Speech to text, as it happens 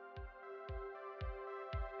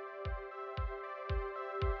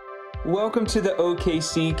Welcome to the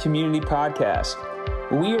OKC Community Podcast.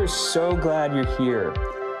 We are so glad you're here.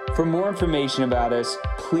 For more information about us,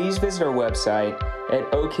 please visit our website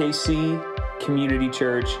at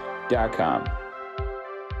okccommunitychurch.com.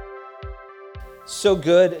 So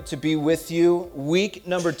good to be with you. Week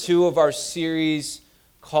number 2 of our series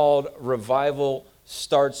called Revival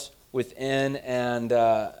Starts Within. And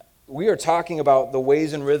we are talking about the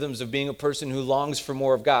ways and rhythms of being a person who longs for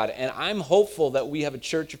more of God. And I'm hopeful that we have a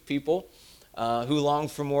church of people who long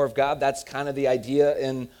for more of God. That's kind of the idea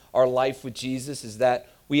in our life with Jesus, is that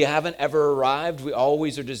we haven't ever arrived. We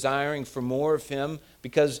always are desiring for more of Him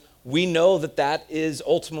because we know that that is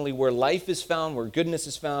ultimately where life is found, where goodness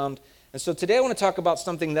is found. And so today I want to talk about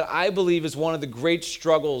something that I believe is one of the great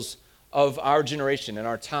struggles of our generation and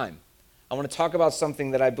our time. I want to talk about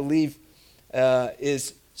something that I believe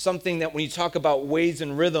is something that when you talk about ways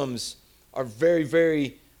and rhythms are is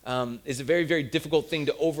a very, very difficult thing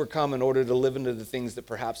to overcome in order to live into the things that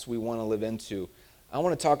perhaps we want to live into. I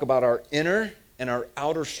want to talk about our inner and our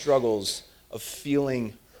outer struggles of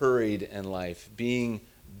feeling hurried in life, being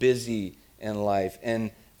busy in life, and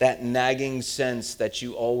that nagging sense that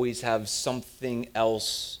you always have something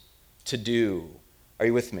else to do. Are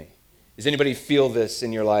you with me? Does anybody feel this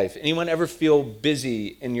in your life? Anyone ever feel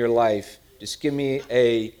busy in your life? Just give me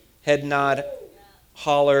a head nod,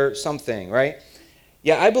 holler, something, right?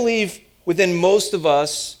 Yeah, I believe within most of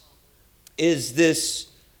us is this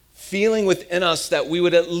feeling within us that we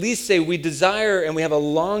would at least say we desire and we have a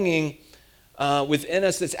longing within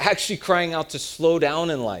us that's actually crying out to slow down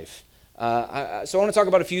in life. So I want to talk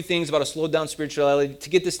about a few things about a slowed down spirituality. To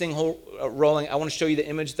get this thing rolling, I want to show you the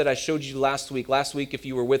image that I showed you last week. Last week, if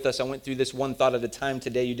you were with us, I went through this one thought at a time.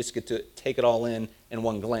 Today, you just get to take it all in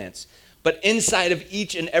one glance. But inside of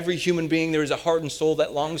each and every human being, there is a heart and soul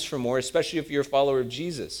that longs for more, especially if you're a follower of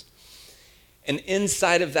Jesus. And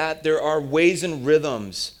inside of that, there are ways and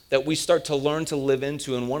rhythms that we start to learn to live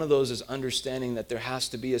into. And one of those is understanding that there has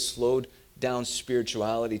to be a slowed down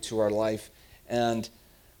spirituality to our life. And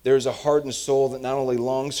there's a heart and soul that not only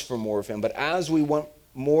longs for more of Him, but as we want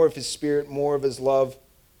more of His Spirit, more of His love,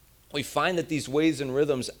 we find that these ways and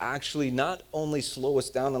rhythms actually not only slow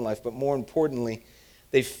us down in life, but more importantly,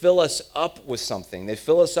 they fill us up with something. They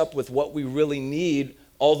fill us up with what we really need,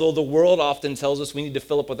 although the world often tells us we need to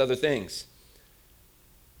fill up with other things.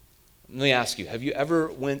 Let me ask you, have you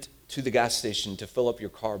ever went to the gas station to fill up your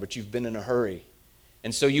car, but you've been in a hurry?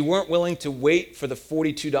 And so you weren't willing to wait for the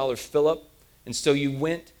 $42 fill-up, and so you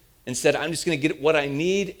went and said, I'm just going to get what I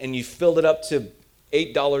need, and you filled it up to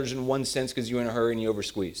 $8.01 because you were in a hurry and you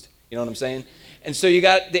over-squeezed. You know what I'm saying? And so you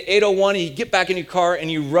got the 801 and you get back in your car and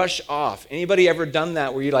you rush off. Anybody ever done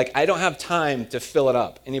that where you're like, I don't have time to fill it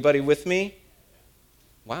up? Anybody with me?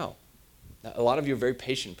 Wow. A lot of you are very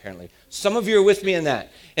patient, apparently. Some of you are with me in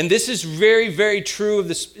that. And this is very, very true of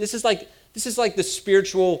this. This is like the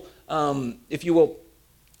spiritual, if you will,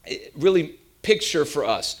 really picture for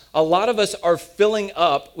us. A lot of us are filling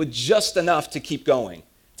up with just enough to keep going,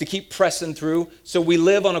 to keep pressing through. So we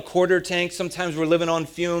live on a quarter tank. Sometimes we're living on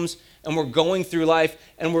fumes. And we're going through life,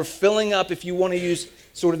 and we're filling up, if you want to use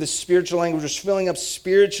sort of the spiritual language, we're filling up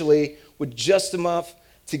spiritually with just enough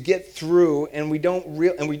to get through, and we don't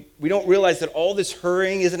realize that all this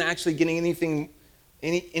hurrying isn't actually getting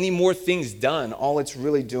any more things done. All it's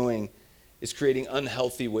really doing is creating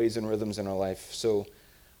unhealthy ways and rhythms in our life. So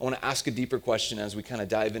I want to ask a deeper question as we kind of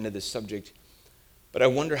dive into this subject. But I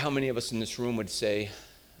wonder how many of us in this room would say,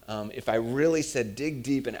 if I really said dig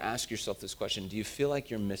deep and ask yourself this question, do you feel like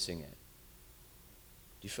you're missing it?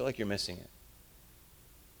 Do you feel like you're missing it?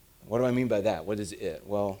 What do I mean by that? What is it?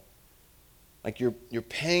 Well, like you're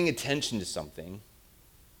paying attention to something,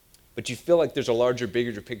 but you feel like there's a larger,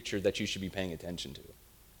 bigger picture that you should be paying attention to.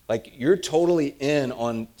 Like you're totally in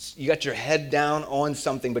on, you got your head down on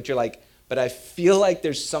something, but you're like, but I feel like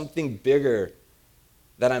there's something bigger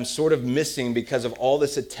that I'm sort of missing because of all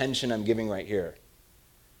this attention I'm giving right here.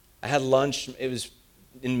 I had lunch, it was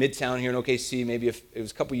in Midtown here in OKC, maybe it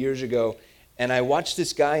was a couple years ago, and I watched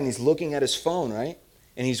this guy, and he's looking at his phone, right?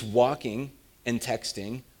 And he's walking and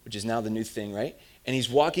texting, which is now the new thing, right? And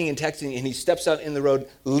he's walking and texting, and he steps out in the road,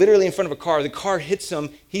 literally in front of a car. The car hits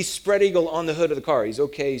him. He's spread eagle on the hood of the car. He's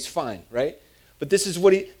okay, he's fine, right? But this is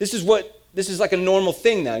like a normal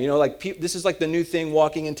thing now, you know, like this is like the new thing,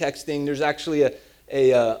 walking and texting. There's actually a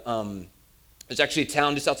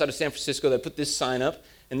town just outside of San Francisco that put this sign up.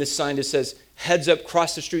 And this sign just says, heads up,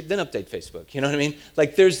 cross the street, then update Facebook. You know what I mean?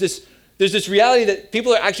 Like there's this reality that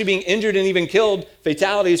people are actually being injured and even killed,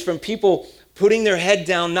 fatalities from people putting their head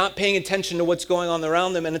down, not paying attention to what's going on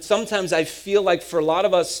around them. And sometimes I feel like for a lot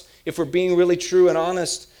of us, if we're being really true and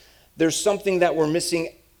honest, there's something that we're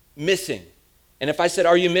missing missing? And if I said,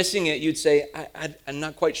 are you missing it? You'd say, I'm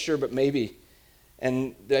not quite sure, but maybe.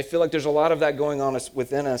 And I feel like there's a lot of that going on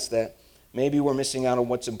within us, that maybe we're missing out on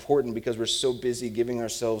what's important because we're so busy giving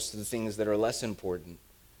ourselves to the things that are less important.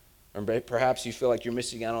 Or perhaps you feel like you're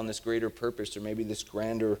missing out on this greater purpose, or maybe this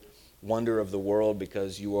grander wonder of the world,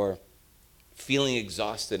 because you are feeling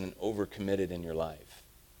exhausted and overcommitted in your life.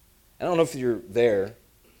 I don't know if you're there,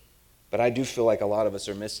 but I do feel like a lot of us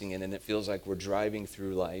are missing it, and it feels like we're driving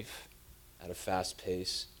through life at a fast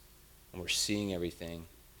pace, and we're seeing everything.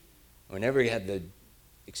 We never had the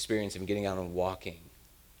experience of getting out and walking,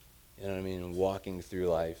 you know what I mean, and walking through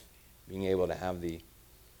life, being able to have the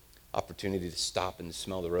opportunity to stop and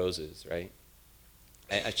smell the roses, right?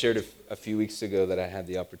 I shared a few weeks ago that I had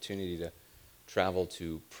the opportunity to travel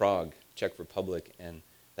to Prague, Czech Republic, and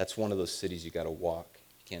that's one of those cities you got to walk.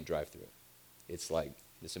 You can't drive through it. It's like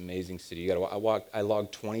this amazing city. You got to. I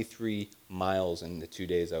logged 23 miles in the 2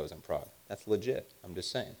 days I was in Prague. That's legit. I'm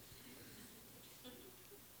just saying.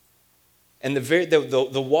 And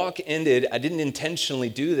the walk ended. I didn't intentionally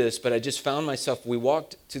do this, but I just found myself, we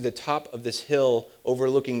walked to the top of this hill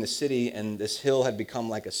overlooking the city, and this hill had become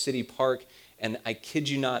like a city park. And I kid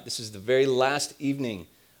you not, this is the very last evening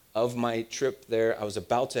of my trip there. I was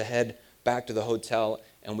about to head back to the hotel,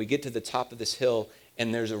 and we get to the top of this hill,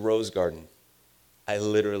 and there's a rose garden. I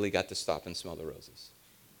literally got to stop and smell the roses.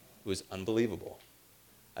 It was unbelievable.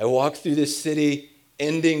 I walked through this city,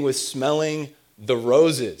 ending with smelling the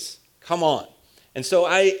roses. Come on. And so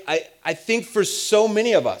I think for so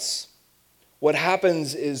many of us, what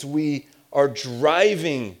happens is we are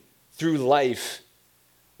driving through life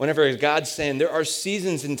whenever God's saying, there are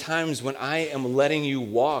seasons and times when I am letting you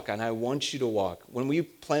walk, and I want you to walk. When we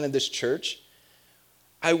planted this church,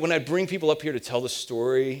 when I bring people up here to tell the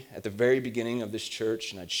story at the very beginning of this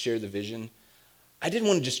church, and I'd share the vision, I didn't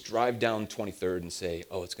want to just drive down 23rd and say,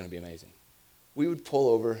 oh, it's going to be amazing. We would pull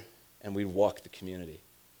over and we'd walk the community.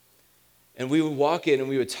 And we would walk in and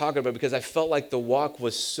we would talk about it, because I felt like the walk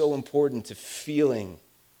was so important to feeling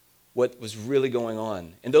what was really going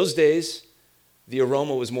on. In those days, the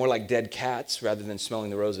aroma was more like dead cats rather than smelling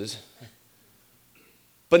the roses.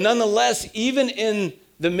 But nonetheless, even in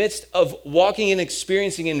the midst of walking and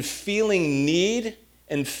experiencing and feeling need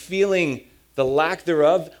and feeling the lack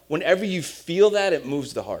thereof, whenever you feel that, it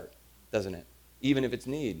moves the heart, doesn't it? Even if it's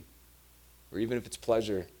need or even if it's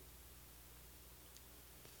pleasure.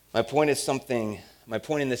 My point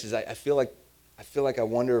in this is I feel like I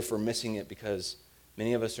wonder if we're missing it because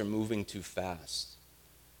many of us are moving too fast.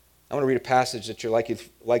 I want to read a passage that you're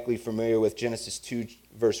likely familiar with, Genesis 2,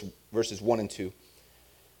 verses 1 and 2.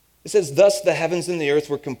 It says, thus the heavens and the earth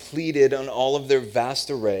were completed on all of their vast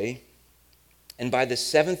array, and by the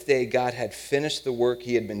seventh day God had finished the work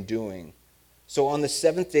he had been doing. So on the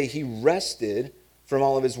seventh day he rested from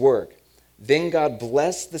all of his work. Then God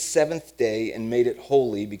blessed the seventh day and made it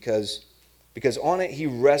holy, because on it he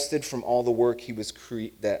rested from all the work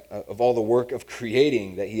all the work of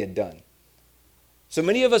creating that he had done. So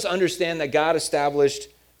many of us understand that God established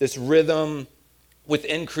this rhythm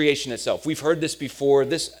within creation itself. We've heard this before.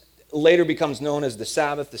 This later becomes known as the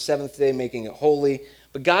Sabbath, the seventh day, making it holy.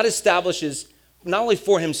 But God establishes, not only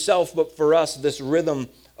for himself, but for us, this rhythm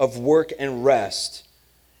of work and rest.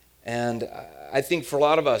 And I think for a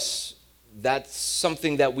lot of us, that's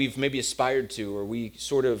something that we've maybe aspired to, or we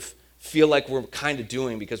sort of feel like we're kind of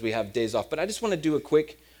doing because we have days off. But I just want to do a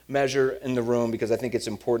quick measure in the room, because I think it's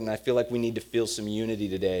important. I feel like we need to feel some unity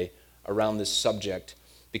today around this subject,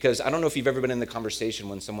 because I don't know if you've ever been in the conversation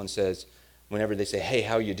when someone says, whenever they say, hey,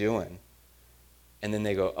 how you doing? And then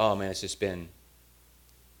they go, oh man, it's just been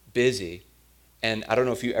busy. And I don't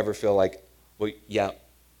know if you ever feel like, well, yeah,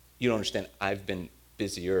 you don't understand, I've been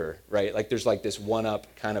busier, right? Like there's like this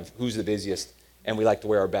one-up kind of who's the busiest, and we like to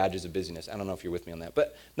wear our badges of busyness. I don't know if you're with me on that.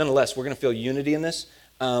 But nonetheless, we're going to feel unity in this.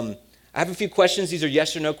 I have a few questions. These are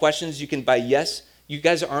yes or no questions. You can, by yes, you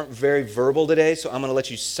guys aren't very verbal today, so I'm going to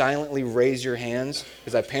let you silently raise your hands,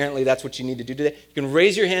 because apparently that's what you need to do today. You can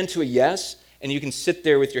raise your hand to a yes, and you can sit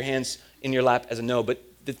there with your hands in your lap as a no. But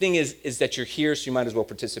the thing is that you're here, so you might as well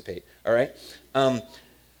participate, all right?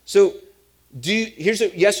 Here's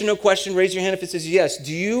a yes or no question. Raise your hand if it says yes.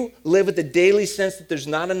 Do you live with the daily sense that there's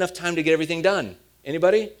not enough time to get everything done?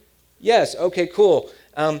 Anybody? Yes. Okay, cool.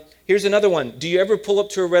 Here's another one. Do you ever pull up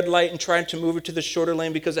to a red light and try to move it to the shorter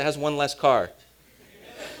lane because it has one less car?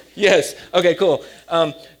 Yes. Okay, cool.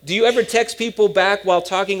 Do you ever text people back while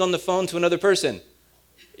talking on the phone to another person?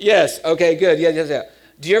 Yes. Okay, good. Yeah.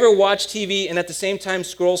 Do you ever watch TV and at the same time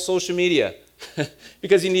scroll social media?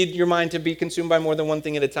 Because you need your mind to be consumed by more than one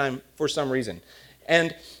thing at a time for some reason.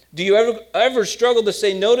 And Do you ever struggle to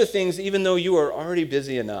say no to things even though you are already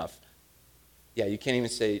busy enough? Yeah, you can't even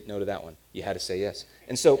say no to that one. You had to say yes.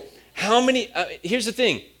 And so here's the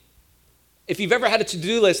thing. If you've ever had a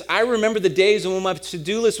to-do list, I remember the days when my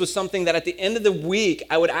to-do list was something that at the end of the week,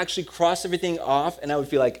 I would actually cross everything off and I would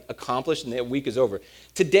feel like accomplished and the week is over.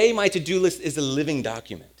 Today, my to-do list is a living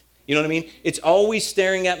document. You know what I mean? It's always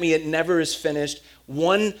staring at me. It never is finished.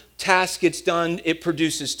 One task gets done, it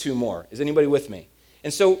produces two more. Is anybody with me?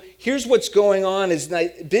 And so here's what's going on is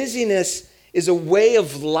that busyness is a way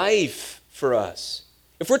of life for us.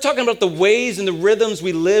 If we're talking about the ways and the rhythms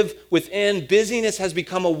we live within, busyness has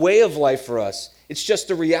become a way of life for us. It's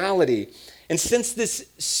just a reality. And since this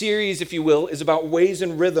series, if you will, is about ways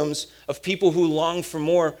and rhythms of people who long for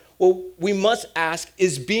more, well, we must ask,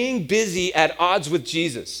 is being busy at odds with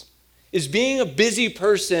Jesus? Is being a busy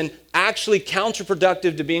person actually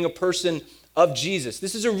counterproductive to being a person of Jesus?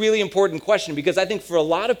 This is a really important question because I think for a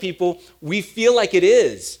lot of people, we feel like it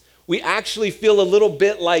is. We actually feel a little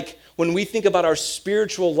bit like when we think about our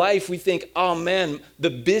spiritual life, we think, oh man, the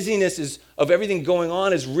busyness of everything going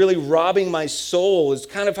on is really robbing my soul, is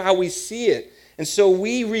kind of how we see it. And so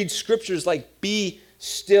we read scriptures like, be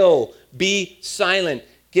still, be silent,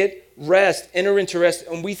 get rest, enter into rest.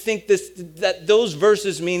 And we think that those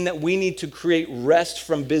verses mean that we need to create rest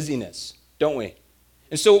from busyness, don't we?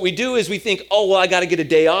 And so what we do is we think, oh, well, I got to get a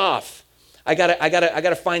day off. I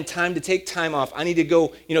gotta find time to take time off. I need to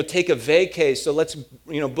go, take a vacay. So let's,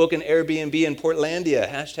 book an Airbnb in Portlandia.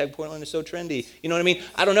 Hashtag Portland is so trendy. You know what I mean?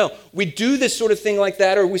 I don't know. We do this sort of thing like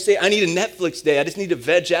that, or we say, I need a Netflix day. I just need to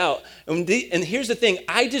veg out. And here's the thing.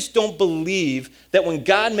 I just don't believe that when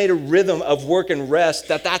God made a rhythm of work and rest,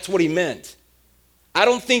 that's what he meant. I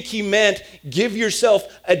don't think he meant give yourself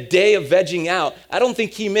a day of vegging out. I don't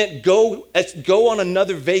think he meant go on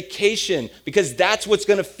another vacation because that's what's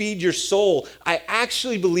going to feed your soul. I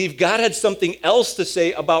actually believe God had something else to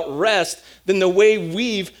say about rest than the way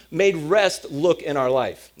we've made rest look in our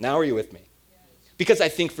life. Now are you with me? Because I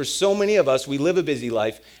think for so many of us, we live a busy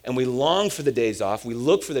life and we long for the days off. We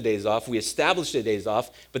look for the days off. We establish the days off.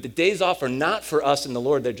 But the days off are not for us in the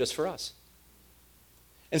Lord. They're just for us.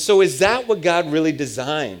 And so is that what God really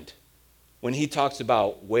designed when he talks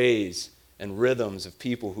about ways and rhythms of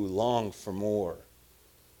people who long for more?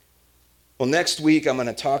 Well, next week I'm going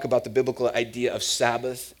to talk about the biblical idea of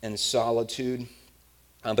Sabbath and solitude.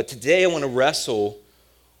 But today I want to wrestle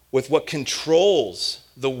with what controls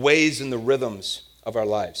the ways and the rhythms of our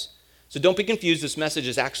lives. So don't be confused. This message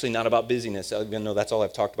is actually not about busyness, even though that's all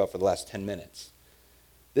I've talked about for the last 10 minutes.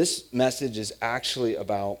 This message is actually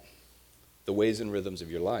about the ways and rhythms of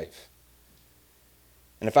your life.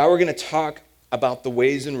 And if I were going to talk about the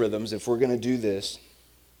ways and rhythms, if we're going to do this,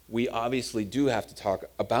 we obviously do have to talk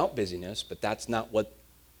about busyness, but that's not what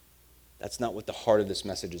the heart of this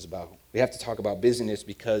message is about. We have to talk about busyness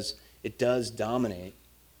because it does dominate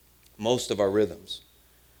most of our rhythms.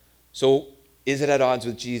 So is it at odds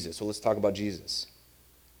with Jesus? Well, let's talk about Jesus.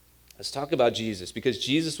 Let's talk about Jesus because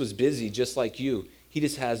Jesus was busy just like you. He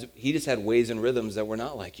just had ways and rhythms that were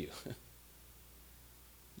not like you.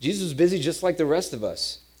 Jesus was busy just like the rest of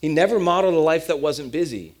us. He never modeled a life that wasn't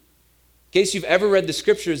busy. In case you've ever read the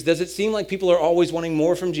scriptures, does it seem like people are always wanting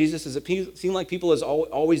more from Jesus? Does it seem like people are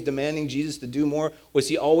always demanding Jesus to do more? Was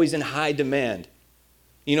he always in high demand?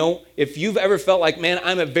 If you've ever felt like, man,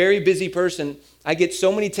 I'm a very busy person, I get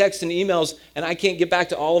so many texts and emails and I can't get back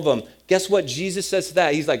to all of them. Guess what? Jesus says to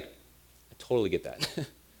that. He's like, I totally get that.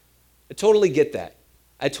 I totally get that.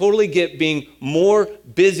 I totally get being more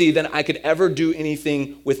busy than I could ever do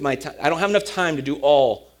anything with my time. I don't have enough time to do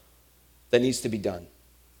all that needs to be done.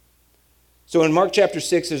 So in Mark chapter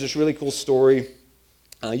 6, there's this really cool story.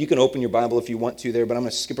 You can open your Bible if you want to there, but I'm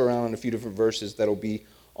going to skip around on a few different verses that'll be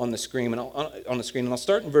on the screen. And I'll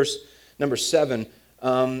start in verse number 7.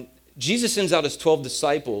 Jesus sends out his 12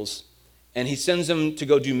 disciples, and he sends them to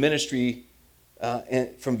go do ministry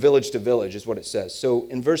from village to village is what it says. So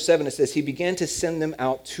in verse 7 it says, he began to send them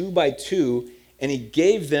out 2 by 2, and he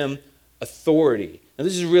gave them authority. Now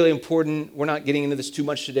this is really important. We're not getting into this too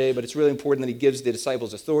much today, but it's really important that he gives the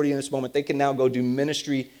disciples authority in this moment. They can now go do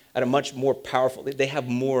ministry at a much more powerful, they have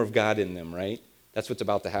more of God in them, right? That's what's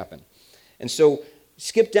about to happen. And so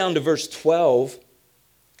skip down to verse 12,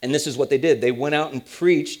 and this is what they did. They went out and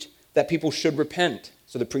preached that people should repent.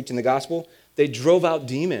 So they're preaching the gospel. They drove out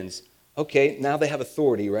demons. Okay, now they have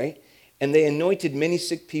authority, right? And they anointed many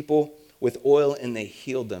sick people with oil and they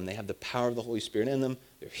healed them. They have the power of the Holy Spirit in them.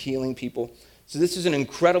 They're healing people. So this is an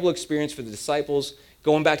incredible experience for the disciples.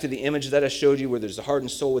 Going back to the image that I showed you where there's a heart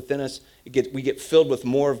and soul within us, we get filled with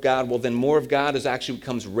more of God. Well, then more of God actually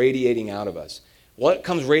comes radiating out of us. What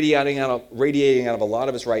comes radiating out of a lot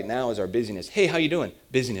of us right now is our busyness. Hey, how you doing?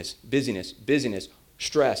 Busyness, busyness, busyness,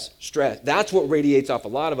 stress, stress. That's what radiates off a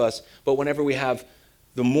lot of us. But whenever we have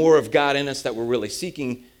the more of God in us that we're really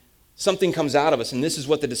seeking, something comes out of us. And this is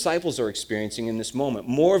what the disciples are experiencing in this moment.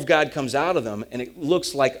 More of God comes out of them, and it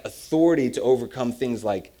looks like authority to overcome things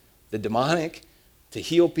like the demonic, to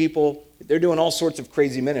heal people. They're doing all sorts of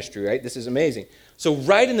crazy ministry, right? This is amazing. So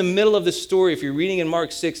right in the middle of the story, if you're reading in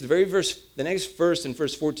Mark 6, the next verse in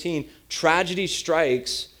verse 14, tragedy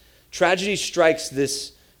strikes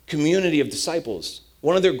this community of disciples.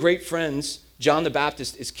 One of their great friends, John the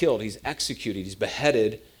Baptist, is killed. He's executed. He's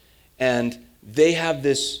beheaded. And they have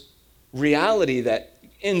this reality that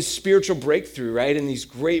in spiritual breakthrough, right, in these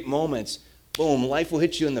great moments, boom, life will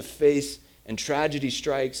hit you in the face and tragedy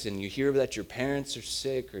strikes, and you hear that your parents are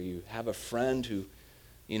sick, or you have a friend who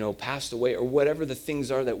passed away, or whatever the things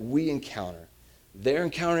are that we encounter. They're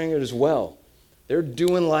encountering it as well. They're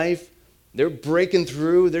doing life. They're breaking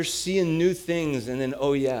through. They're seeing new things. And then,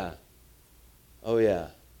 oh yeah,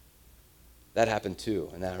 that happened too,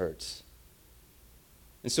 and that hurts.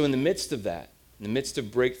 And so in the midst of that, in the midst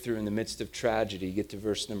of breakthrough, in the midst of tragedy, you get to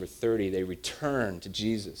verse number 30, they return to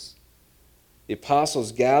Jesus. The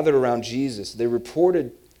apostles gathered around Jesus. They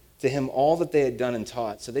reported to him all that they had done and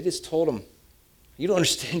taught. So they just told him, you don't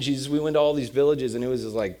understand, Jesus. We went to all these villages, and it was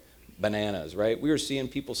just like bananas, right? We were seeing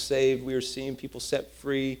people saved. We were seeing people set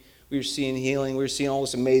free. We were seeing healing. We were seeing all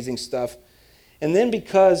this amazing stuff. And then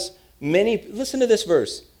listen to this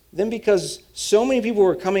verse. Then because so many people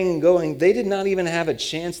were coming and going, they did not even have a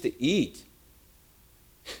chance to eat.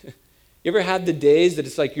 You ever had the days that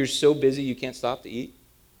it's like you're so busy you can't stop to eat?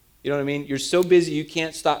 You know what I mean? You're so busy you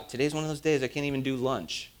can't stop. Today's one of those days I can't even do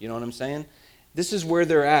lunch. You know what I'm saying? This is where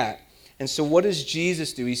they're at. And so what does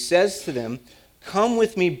Jesus do? He says to them, come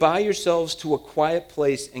with me by yourselves to a quiet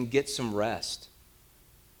place and get some rest.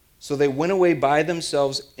 So they went away by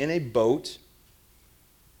themselves in a boat.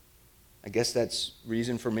 I guess that's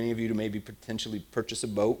reason for many of you to maybe potentially purchase a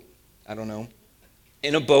boat. I don't know.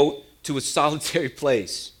 In a boat to a solitary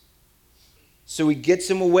place. So he gets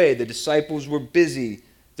them away. The disciples were busy.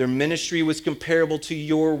 Their ministry was comparable to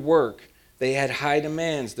your work. They had high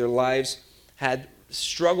demands. Their lives had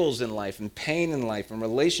struggles in life and pain in life and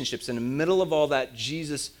relationships. In the middle of all that,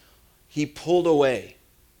 Jesus, he pulled away.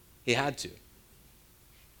 He had to.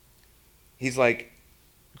 He's like,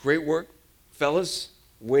 great work, fellas.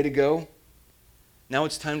 Way to go. Now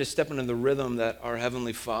it's time to step into the rhythm that our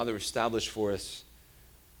Heavenly Father established for us,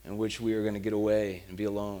 in which we are going to get away and be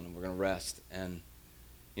alone, and we're going to rest. And,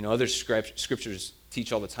 other scriptures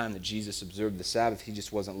teach all the time that Jesus observed the Sabbath. He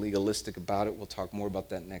just wasn't legalistic about it. We'll talk more about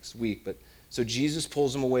that next week. But so Jesus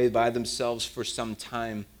pulls them away by themselves for some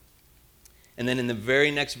time. And then in the very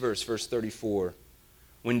next verse, verse 34,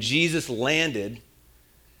 when Jesus landed,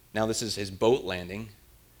 now this is his boat landing.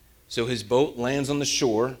 So his boat lands on the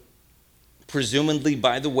shore, presumably,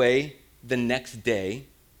 by the way, the next day.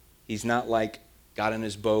 He's not like got in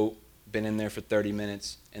his boat, been in there for 30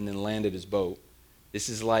 minutes, and then landed his boat. This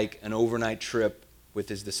is like an overnight trip with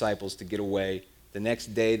his disciples to get away. The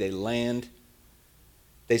next day they land.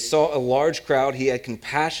 They saw a large crowd. He had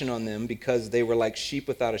compassion on them because they were like sheep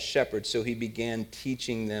without a shepherd, so he began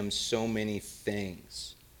teaching them so many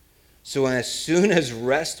things. So as soon as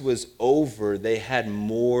rest was over, they had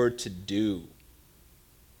more to do.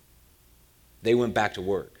 They went back to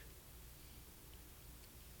work.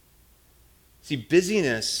 See,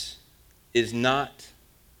 busyness is not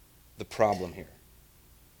the problem here.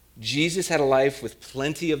 Jesus had a life with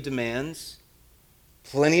plenty of demands,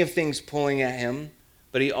 plenty of things pulling at him,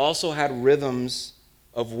 but he also had rhythms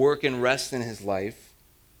of work and rest in his life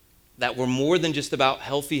that were more than just about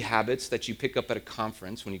healthy habits that you pick up at a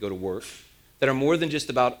conference when you go to work, that are more than just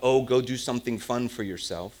about, go do something fun for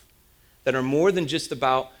yourself, that are more than just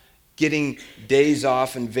about getting days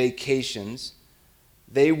off and vacations.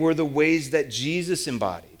 They were the ways that Jesus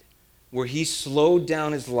embodied, where he slowed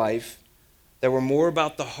down his life, that were more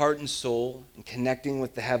about the heart and soul and connecting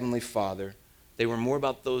with the Heavenly Father. They were more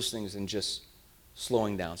about those things than just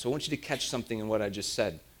slowing down. So I want you to catch something in what I just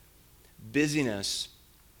said. Busyness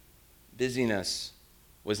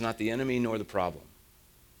was not the enemy nor the problem.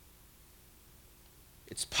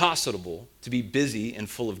 It's possible to be busy and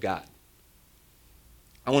full of God.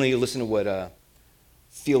 I want you to listen to what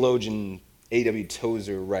theologian A.W.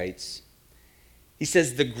 Tozer writes. He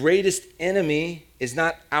says, the greatest enemy is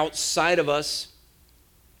not outside of us,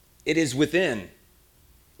 it is within.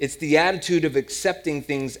 It's the attitude of accepting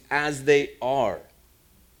things as they are.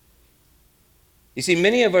 You see,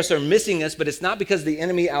 many of us are missing us, but it's not because the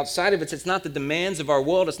enemy outside of us. It's not the demands of our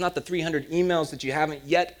world. It's not the 300 emails that you haven't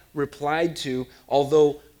yet replied to,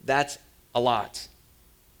 although that's a lot.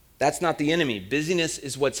 That's not the enemy. Busyness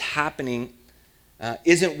is what's happening,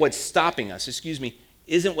 isn't what's stopping us,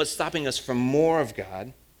 isn't what's stopping us from more of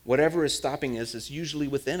God. Whatever is stopping us is usually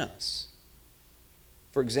within us.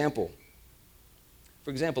 For example,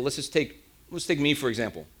 let's take me, for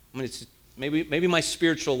example. Maybe my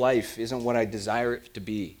spiritual life isn't what I desire it to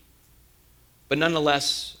be. But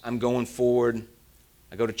nonetheless, I'm going forward.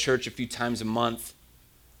 I go to church a few times a month.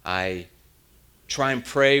 I try and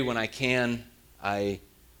pray when I can. I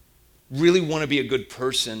really want to be a good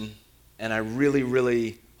person, and I really,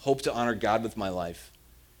 really hope to honor God with my life.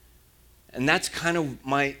 And that's kind of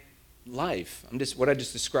my life. What I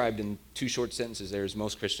just described in 2 short sentences there is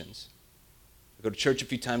most Christians. I go to church a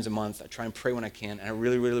few times a month. I try and pray when I can, and I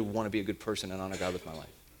really, really want to be a good person and honor God with my life.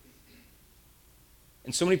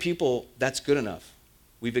 And so many people, that's good enough.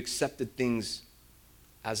 We've accepted things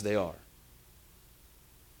as they are.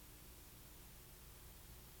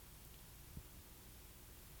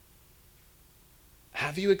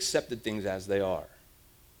 Have you accepted things as they are?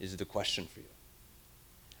 Is the question for you.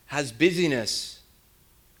 Has busyness,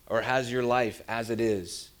 or has your life as it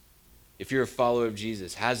is, if you're a follower of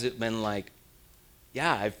Jesus, has it been like,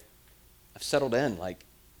 yeah, I've settled in, like,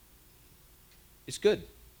 it's good.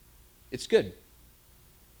 It's good.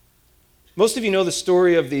 Most of you know the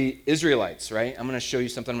story of the Israelites, right? I'm going to show you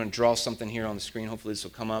something. I'm going to draw something here on the screen. Hopefully this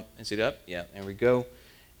will come up. Is it up? Yeah, there we go.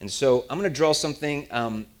 And so I'm going to draw something.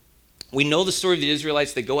 We know the story of the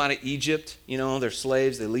Israelites. They go out of Egypt. You know, they're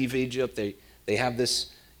slaves. They leave Egypt. They have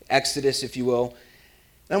this exodus, if you will.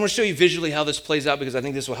 And I want to show you visually how this plays out because I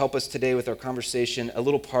think this will help us today with our conversation, a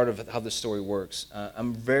little part of how the story works.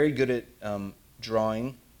 I'm very good at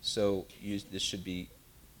drawing, so this should be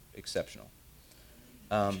exceptional.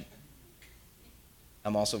 I'm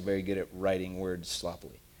also very good at writing words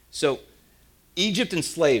sloppily. So, Egypt and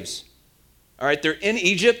slaves. All right, they're in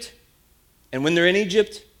Egypt, and when they're in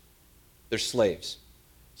Egypt, they're slaves.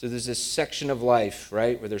 So there's this section of life,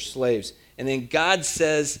 right, where they're slaves. And then God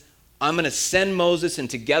says, I'm going to send Moses, and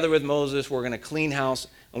together with Moses, we're going to clean house,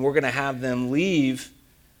 and we're going to have them leave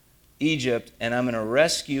Egypt, and I'm going to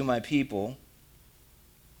rescue my people.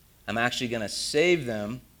 I'm actually going to save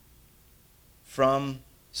them from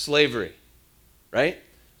slavery, right?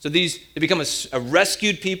 So they become a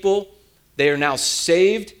rescued people. They are now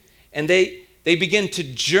saved, and they begin to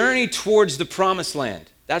journey towards the promised land.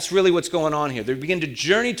 That's really what's going on here. They begin to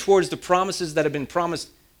journey towards the promises that have been promised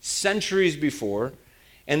centuries before,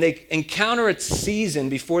 and they encounter a season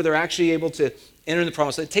before they're actually able to enter the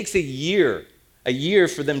promised land. It takes a year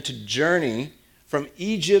for them to journey from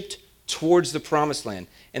Egypt towards the promised land.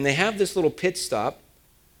 And they have this little pit stop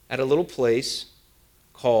at a little place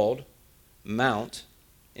called Mount,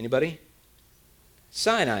 anybody?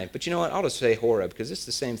 Sinai. But you know what? I'll just say Horeb because it's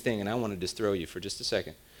the same thing, and I want to just throw you for just a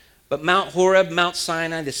second. But Mount Horeb, Mount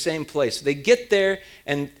Sinai, the same place. So they get there,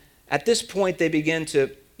 and at this point they begin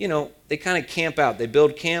to, they kind of camp out. They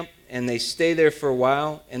build camp, and they stay there for a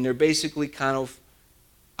while, and they're basically kind of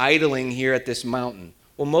idling here at this mountain.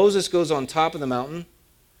 Well, Moses goes on top of the mountain,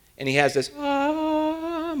 and he has this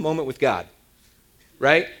moment with God,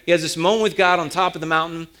 right? He has this moment with God on top of the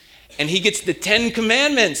mountain, and he gets the 10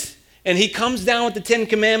 Commandments, and he comes down with the 10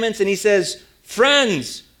 Commandments, and he says,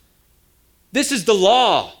 friends, this is the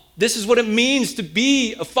law. This is what it means to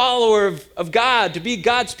be a follower of God, to be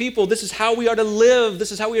God's people. This is how we are to live.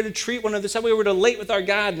 This is how we are to treat one another. This is how we are to relate with our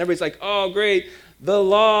God. And everybody's like, oh, great, the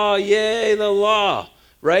law, yay, the law,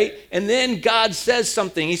 right? And then God says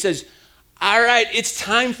something. He says, all right, it's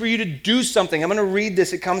time for you to do something. I'm going to read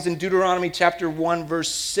this. It comes in Deuteronomy chapter 1,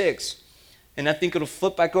 verse 6. And I think it'll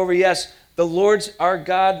flip back over. Yes, the Lord our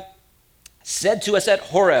God said to us at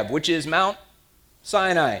Horeb, which is Mount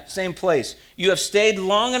Sinai, same place. You have stayed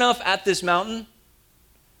long enough at this mountain.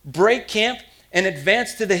 Break camp and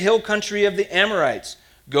advance to the hill country of the Amorites.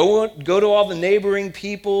 Go to all the neighboring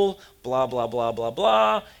people, blah, blah, blah, blah,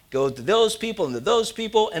 blah. Go to those people and to those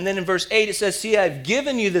people. And then in verse 8 it says, see, I've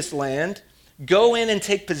given you this land. Go in and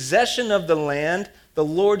take possession of the land the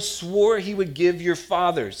Lord swore he would give your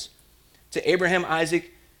fathers, to Abraham,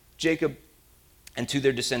 Isaac, Jacob, and to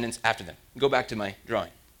their descendants after them. Go back to my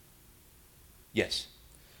drawing. Yes.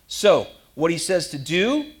 So, what he says to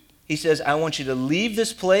do, he says, I want you to leave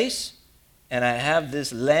this place, and I have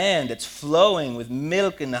this land that's flowing with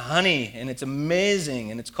milk and honey, and it's amazing,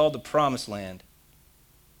 and it's called the Promised Land.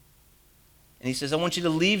 And he says, I want you to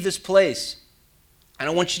leave this place, and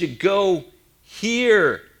I want you to go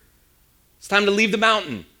here. It's time to leave the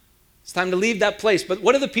mountain. It's It's time to leave that place. But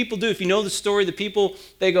what do the people do? If you know the story, the people,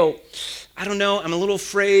 they go, I don't know, I'm a little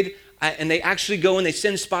afraid. And they actually go and they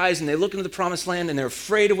send spies and they look into the promised land and they're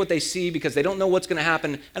afraid of what they see because they don't know what's going to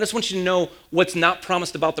happen. I just want you to know what's not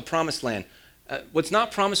promised about the promised land. What's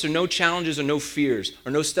not promised are no challenges or no fears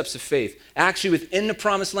or no steps of faith. Actually, within the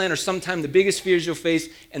promised land are sometimes the biggest fears you'll face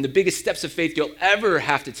and the biggest steps of faith you'll ever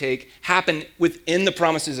have to take happen within the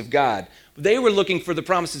promises of God. They were looking for the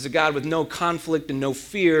promises of God with no conflict and no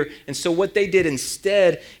fear. And so what they did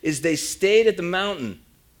instead is they stayed at the mountain.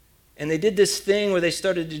 And they did this thing where they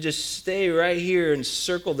started to just stay right here and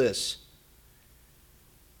circle this.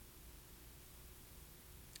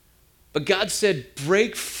 But God said,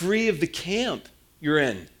 break free of the camp you're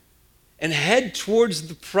in and head towards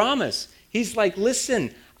the promise. He's like,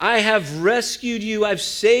 listen, I have rescued you. I've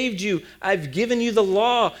saved you. I've given you the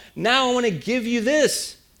law. Now I want to give you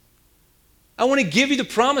this. I want to give you the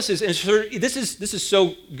promises. And this is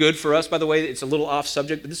so good for us, by the way. It's a little off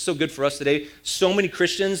subject, but this is so good for us today. So many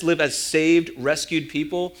Christians live as saved, rescued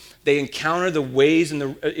people. They encounter the ways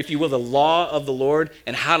and if you will, the law of the Lord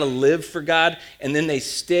and how to live for God, and then they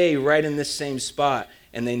stay right in this same spot,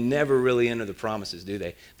 and they never really enter the promises, do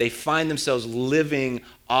they? They find themselves living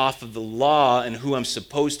off of the law and who I'm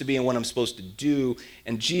supposed to be and what I'm supposed to do.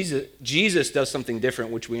 And Jesus does something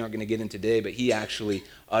different, which we aren't going to get into today, but he actually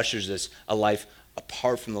ushers us a life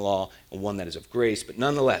apart from the law and one that is of grace, but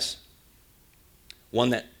nonetheless, one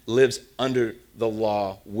that lives under the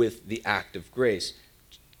law with the act of grace.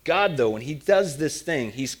 God, though, when he does this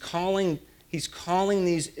thing, he's calling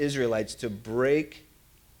these Israelites to break,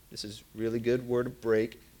 this is a really good word, to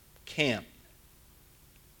break, camp.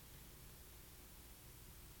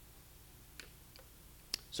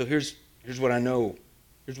 So here's what I know.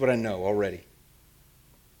 Here's what I know already.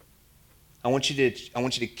 I want you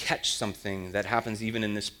to catch something that happens even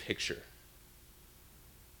in this picture.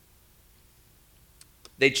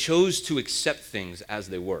 They chose to accept things as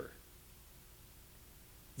they were.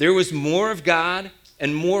 There was more of God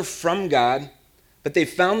and more from God, but they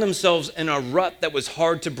found themselves in a rut that was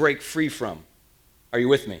hard to break free from. Are you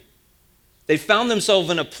with me? They found themselves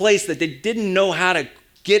in a place that they didn't know how to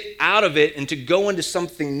get out of it and to go into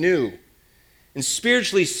something new. And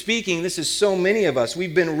spiritually speaking, this is so many of us.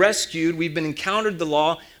 We've been rescued, we've been encountered the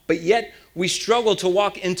law, but yet we struggle to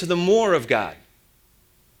walk into the more of God.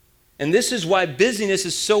 And this is why busyness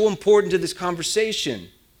is so important to this conversation,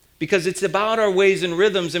 because it's about our ways and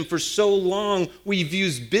rhythms, and for so long we've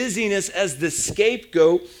used busyness as the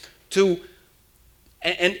scapegoat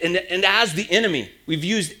and as the enemy. We've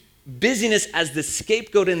used busyness as the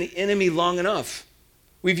scapegoat and the enemy long enough.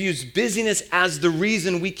 We've used busyness as the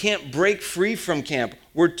reason we can't break free from camp.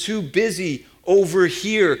 We're too busy over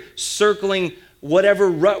here circling whatever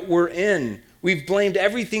rut we're in. We've blamed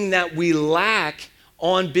everything that we lack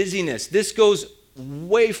on busyness. This goes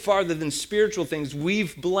way farther than spiritual things.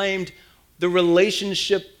 We've blamed the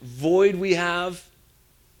relationship void we have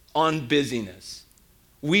on busyness.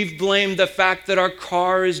 We've blamed the fact that our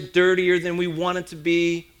car is dirtier than we want it to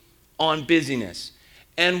be on busyness.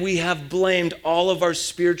 And we have blamed all of our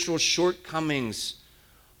spiritual shortcomings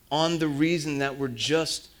on the reason that we're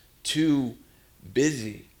just too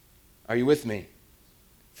busy. Are you with me?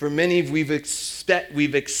 For many, we've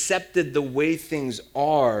accepted the way things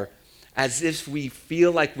are as if we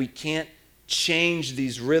feel like we can't change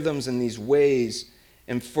these rhythms and these ways.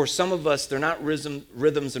 And for some of us, they're not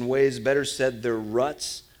rhythms and ways, better said, they're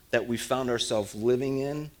ruts that we found ourselves living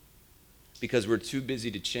in because we're too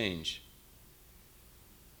busy to change.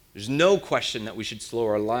 There's no question that we should slow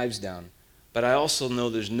our lives down, but I also know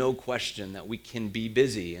there's no question that we can be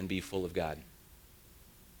busy and be full of God.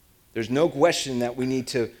 There's no question that we need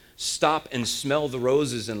to stop and smell the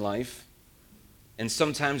roses in life, and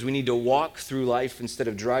sometimes we need to walk through life instead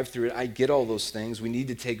of drive through it. I get all those things. We need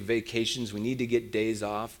to take vacations. We need to get days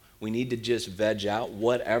off. We need to just veg out,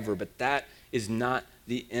 whatever, but that is not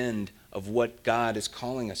the end of what God is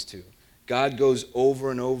calling us to. God goes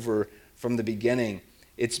over and over from the beginning.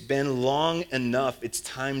 It's been long enough. It's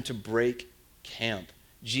time to break camp.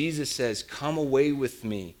 Jesus says, come away with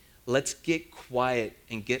me. Let's get quiet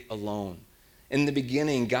and get alone. In the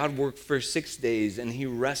beginning, God worked for 6 days and he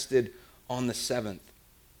rested on the seventh.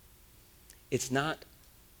 It's not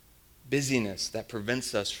busyness that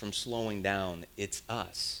prevents us from slowing down. It's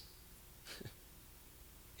us.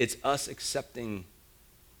 It's us accepting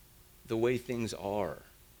the way things are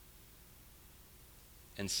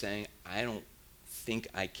and saying, I don't think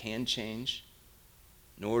I can change,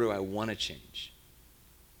 nor do I want to change.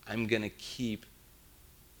 I'm going to keep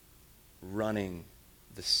running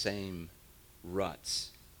the same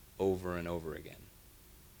ruts over and over again.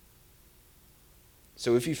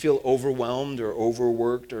 So if you feel overwhelmed or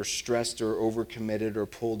overworked or stressed or overcommitted or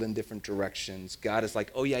pulled in different directions, God is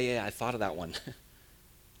like, oh, yeah, I thought of that one.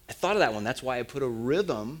 I thought of that one. That's why I put a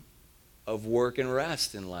rhythm of work and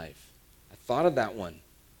rest in life. I thought of that one.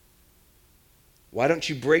 Why don't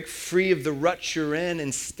you break free of the rut you're in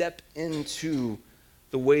and step into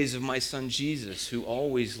the ways of my son Jesus, who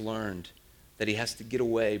always learned that he has to get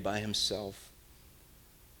away by himself,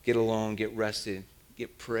 get alone, get rested,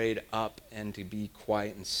 get prayed up, and to be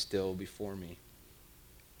quiet and still before me.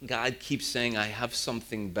 God keeps saying, I have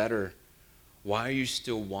something better. Why are you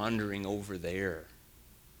still wandering over there?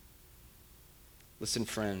 Listen,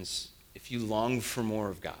 friends, if you long for more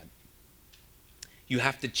of God, you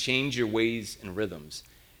have to change your ways and rhythms.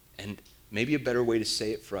 And maybe a better way to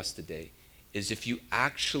say it for us today is if you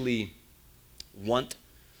actually want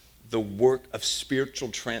the work of spiritual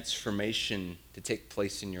transformation to take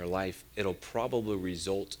place in your life, it'll probably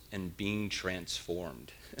result in being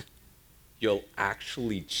transformed. You'll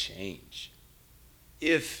actually change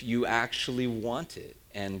if you actually want it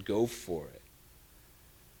and go for it.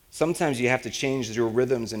 Sometimes you have to change your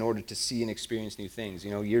rhythms in order to see and experience new things.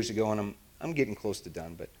 You know, years ago, and I'm getting close to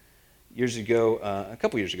done, but years ago, a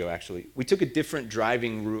couple years ago actually, we took a different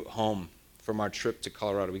driving route home from our trip to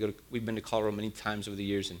Colorado. We've been to Colorado many times over the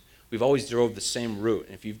years, and we've always drove the same route.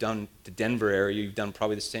 And if you've done the Denver area, you've done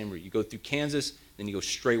probably the same route. You go through Kansas, then you go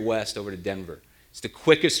straight west over to Denver. It's the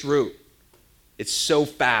quickest route. It's so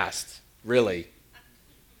fast, really.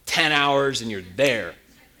 10 hours and you're there.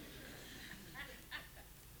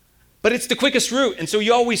 But it's the quickest route, and so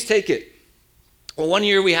you always take it. Well, one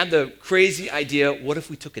year we had the crazy idea, what if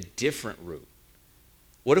we took a different route?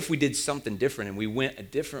 What if we did something different and we went a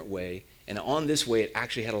different way, and on this way it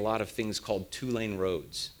actually had a lot of things called two-lane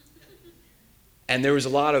roads. And there was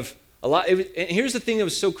and here's the thing that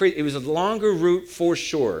was so crazy. It was a longer route for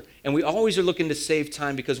sure. And we always are looking to save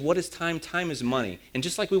time, because what is time? Time is money. And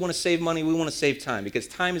just like we want to save money, we want to save time, because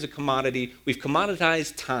time is a commodity. We've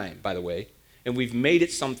commoditized time, by the way, and we've made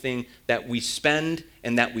it something that we spend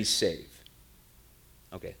and that we save.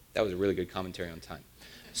 Okay, that was a really good commentary on time.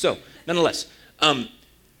 So, nonetheless,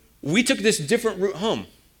 we took this different route home.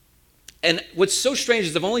 And what's so strange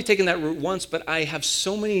is I've only taken that route once, but I have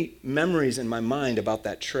so many memories in my mind about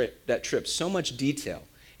that trip, so much detail.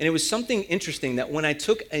 And it was something interesting that when I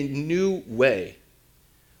took a new way,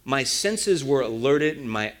 my senses were alerted and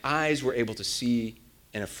my eyes were able to see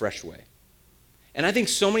in a fresh way. And I think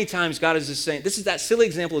so many times God is just saying, this is that silly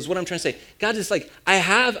example is what I'm trying to say. God is like, I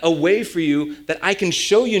have a way for you that I can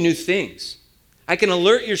show you new things. I can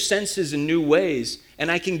alert your senses in new ways,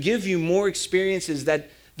 and I can give you more experiences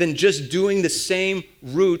than just doing the same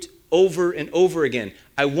route over and over again.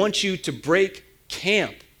 I want you to break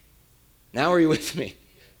camp. Now are you with me?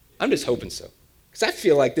 I'm just hoping so, because I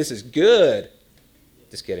feel like this is good.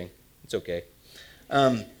 Just kidding. It's okay.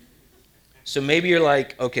 So maybe you're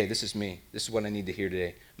like, okay, this is me. This is what I need to hear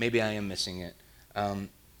today. Maybe I am missing it.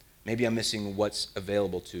 Maybe I'm missing what's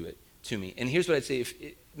available to me. And here's what I'd say.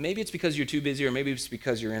 Maybe it's because you're too busy, or maybe it's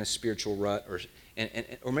because you're in a spiritual rut,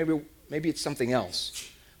 or maybe it's something else.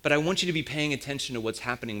 But I want you to be paying attention to what's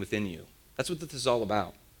happening within you. That's what this is all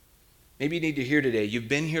about. Maybe you need to hear today, you've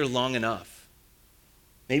been here long enough.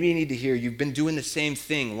 Maybe you need to hear, you've been doing the same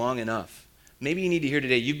thing long enough. Maybe you need to hear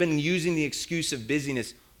today, you've been using the excuse of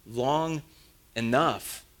busyness long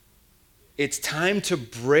enough. It's time to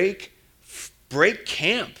break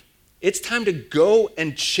camp. It's time to go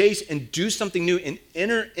and chase and do something new and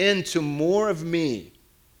enter into more of me.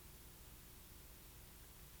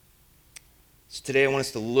 So today I want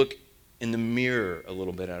us to look in the mirror a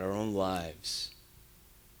little bit at our own lives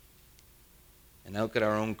and look at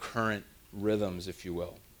our own current rhythms, if you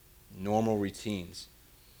will, normal routines.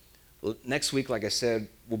 Next week, like I said,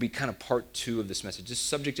 will be kind of part 2 of this message. This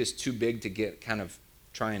subject is too big to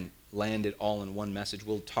try and land it all in one message.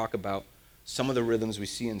 We'll talk about some of the rhythms we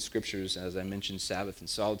see in scriptures, as I mentioned, Sabbath and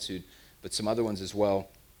solitude, but some other ones as well.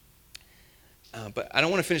 But I don't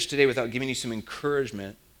want to finish today without giving you some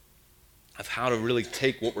encouragement of how to really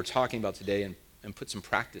take what we're talking about today and put some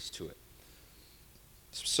practice to it.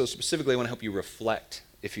 So specifically, I want to help you reflect,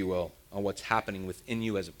 if you will, on what's happening within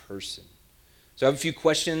you as a person. So I have a few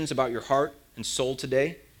questions about your heart and soul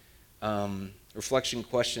today, reflection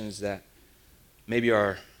questions that maybe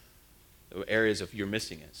are areas of you're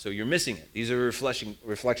missing it. So you're missing it. These are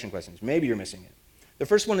reflection questions. Maybe you're missing it. The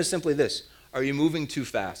first one is simply this: are you moving too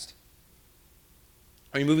fast?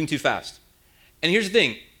 Are you moving too fast? And here's the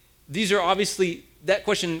thing. These are obviously, that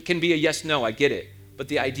question can be a yes, no, I get it. But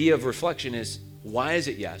the idea of reflection is, why is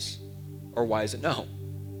it yes or why is it no?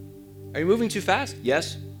 Are you moving too fast?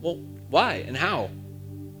 Yes. Well, why and how?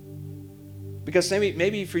 Because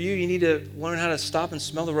maybe for you need to learn how to stop and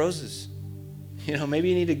smell the roses. Maybe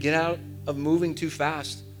you need to get out of moving too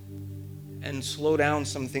fast and slow down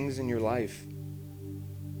some things in your life.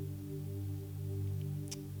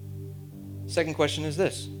 Second question is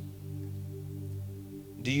this: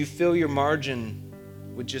 do you fill your margin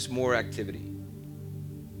with just more activity?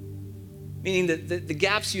 Meaning that the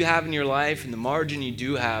gaps you have in your life and the margin you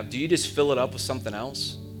do have, do you just fill it up with something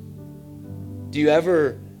else? Do you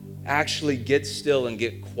ever actually get still and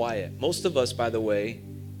get quiet? Most of us, by the way,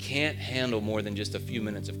 can't handle more than just a few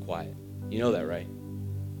minutes of quiet. You know that, right?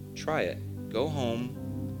 Try it. Go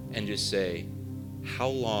home and just say, how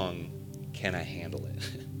long can I handle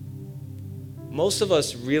it? Most of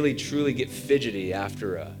us really, truly get fidgety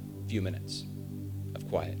after a few minutes of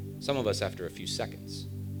quiet. Some of us after a few seconds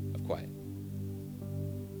of quiet.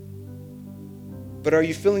 But are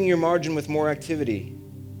you filling your margin with more activity?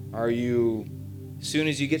 Are you, as soon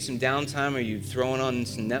as you get some downtime, are you throwing on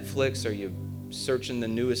some Netflix? Are you searching the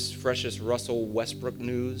newest, freshest Russell Westbrook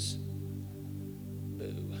news?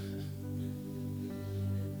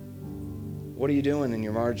 What are you doing in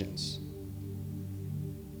your margins?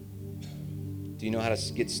 Do you know how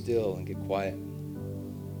to get still and get quiet?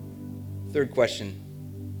 Third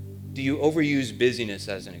question: do you overuse busyness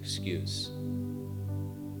as an excuse?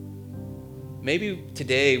 Maybe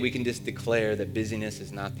today we can just declare that busyness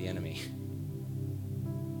is not the enemy.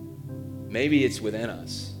 Maybe it's within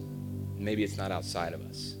us. Maybe it's not outside of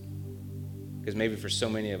us. Because maybe for so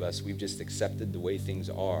many of us, we've just accepted the way things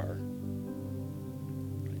are.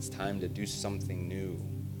 It's time to do something new.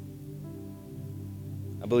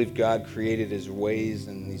 I believe God created his ways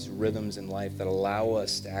and these rhythms in life that allow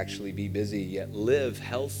us to actually be busy, yet live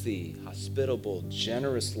healthy, hospitable,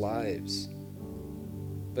 generous lives.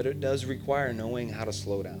 But it does require knowing how to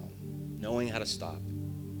slow down, knowing how to stop,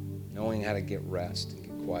 knowing how to get rest and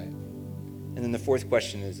get quiet. And then the fourth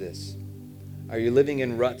question is this: are you living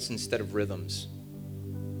in ruts instead of rhythms?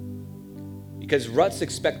 Because ruts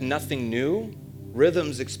expect nothing new,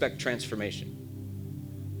 rhythms expect transformation.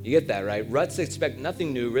 You get that, right? Ruts expect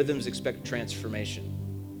nothing new, rhythms expect transformation.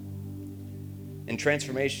 And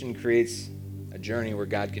transformation creates a journey where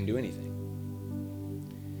God can do anything.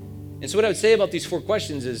 And so what I would say about these four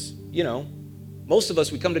questions is, most of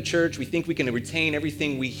us, we come to church, we think we can retain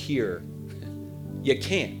everything we hear. You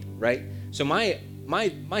can't, right? So my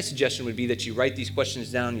suggestion would be that you write these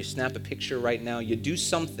questions down, you snap a picture right now, you do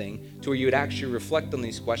something to where you would actually reflect on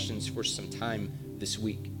these questions for some time this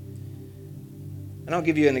week. And I'll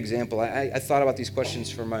give you an example. I thought about these questions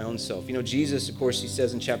for my own self. Jesus, of course, he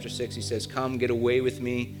says in chapter 6, he says, come, get away with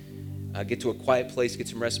me, get to a quiet place, get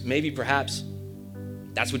some rest. Maybe perhaps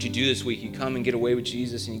that's what you do this week. You come and get away with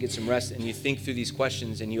Jesus and you get some rest and you think through these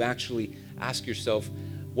questions and you actually ask yourself,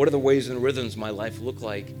 what are the ways and rhythms my life look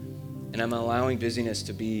like? And I'm allowing busyness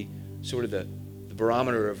to be sort of the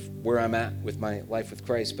barometer of where I'm at with my life with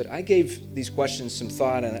Christ. But I gave these questions some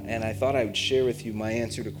thought, and I thought I would share with you my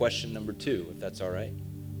answer to question number 2, if that's all right.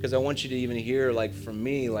 Because I want you to even hear, from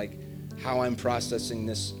me, how I'm processing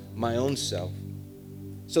this my own self.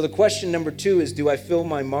 So the question number 2 is, do I fill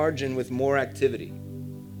my margin with more activity?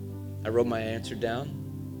 I wrote my answer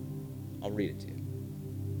down. I'll read it to you.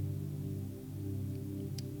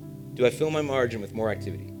 Do I fill my margin with more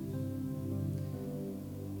activity?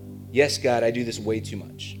 Yes, God, I do this way too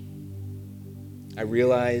much. I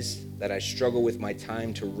realize that I struggle with my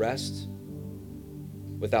time to rest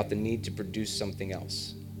without the need to produce something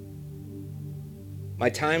else. My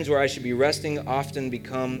times where I should be resting often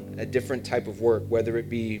become a different type of work, whether it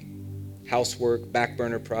be housework, back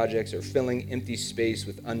burner projects, or filling empty space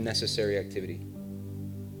with unnecessary activity.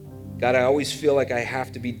 God, I always feel like I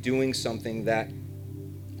have to be doing something that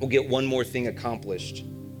will get one more thing accomplished.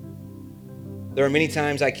 There are many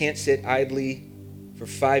times I can't sit idly for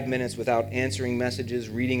 5 minutes without answering messages,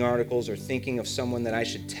 reading articles, or thinking of someone that I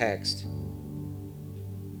should text.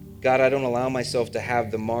 God, I don't allow myself to have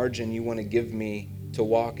the margin you want to give me to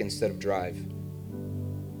walk instead of drive.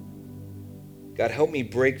 God, help me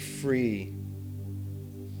break free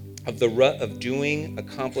of the rut of doing,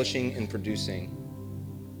 accomplishing, and producing.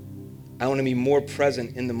 I want to be more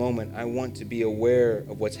present in the moment. I want to be aware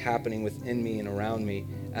of what's happening within me and around me.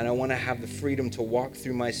 And I want to have the freedom to walk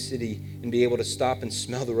through my city and be able to stop and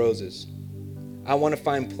smell the roses. I want to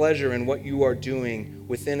find pleasure in what you are doing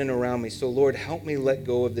within and around me. So Lord, help me let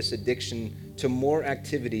go of this addiction to more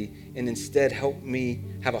activity and instead help me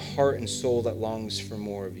have a heart and soul that longs for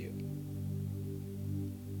more of you.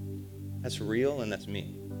 That's real and that's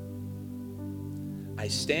me. I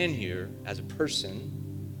stand here as a person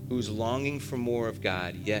who's longing for more of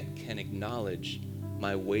God, yet can acknowledge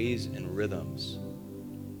my ways and rhythms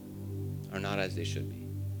are not as they should be,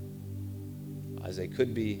 as they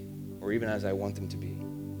could be, or even as I want them to be.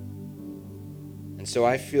 And so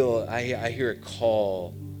I feel, I hear a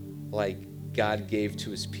call like God gave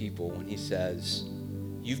to his people when he says,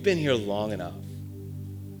 you've been here long enough.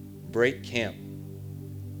 Break camp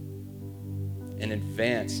and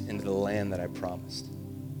advance into the land that I promised.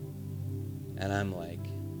 And I'm like,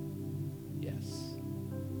 yes,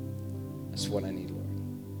 that's what I need, Lord.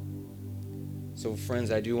 So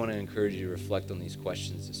friends, I do want to encourage you to reflect on these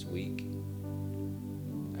questions this week.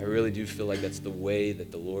 I really do feel like that's the way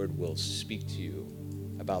that the Lord will speak to you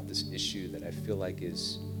about this issue that I feel like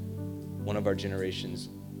is one of our generation's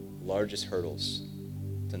largest hurdles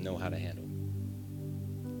to know how to handle.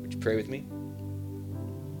 Would you pray with me?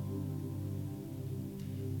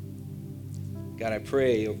 God, I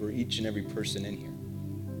pray over each and every person in here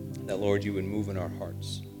that, Lord, you would move in our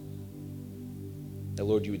hearts. That,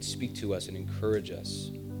 Lord, you would speak to us and encourage us.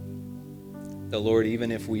 That, Lord,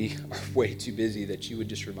 even if we are way too busy, that you would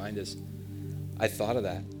just remind us, I thought of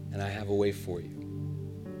that and I have a way for you.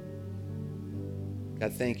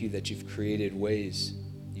 God, thank you that you've created ways,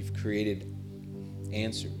 you've created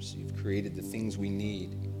answers, you've created the things we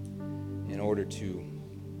need in order to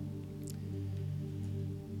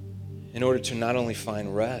not only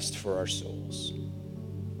find rest for our souls,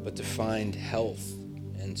 but to find health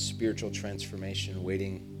and spiritual transformation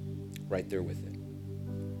waiting right there with it.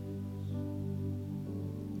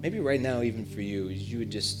 Maybe right now, even for you, you would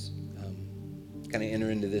just kind of enter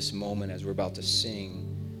into this moment as we're about to sing,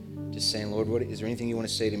 just saying, Lord, what is there anything you want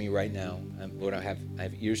to say to me right now? Lord, I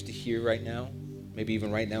have ears to hear right now. Maybe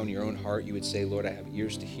even right now in your own heart, you would say, Lord, I have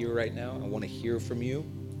ears to hear right now. I want to hear from you.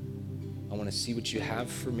 I want to see what you have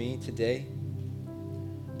for me today.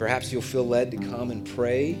 Perhaps you'll feel led to come and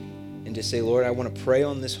pray and to say, Lord, I want to pray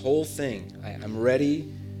on this whole thing. I'm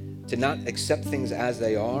ready to not accept things as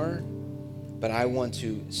they are, but I want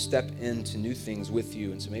to step into new things with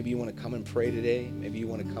you. And so maybe you want to come and pray today. Maybe you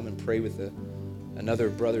want to come and pray with another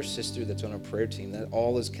brother or sister that's on our prayer team. That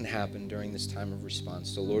all this can happen during this time of response.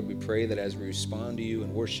 So Lord, we pray that as we respond to you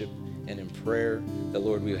in worship and in prayer, that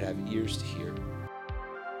Lord, we would have ears to hear.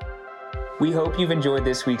 We hope you've enjoyed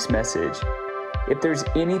this week's message. If there's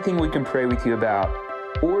anything we can pray with you about,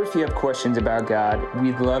 or if you have questions about God,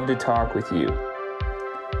 we'd love to talk with you.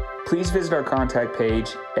 Please visit our contact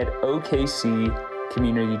page at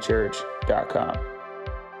okccommunitychurch.com.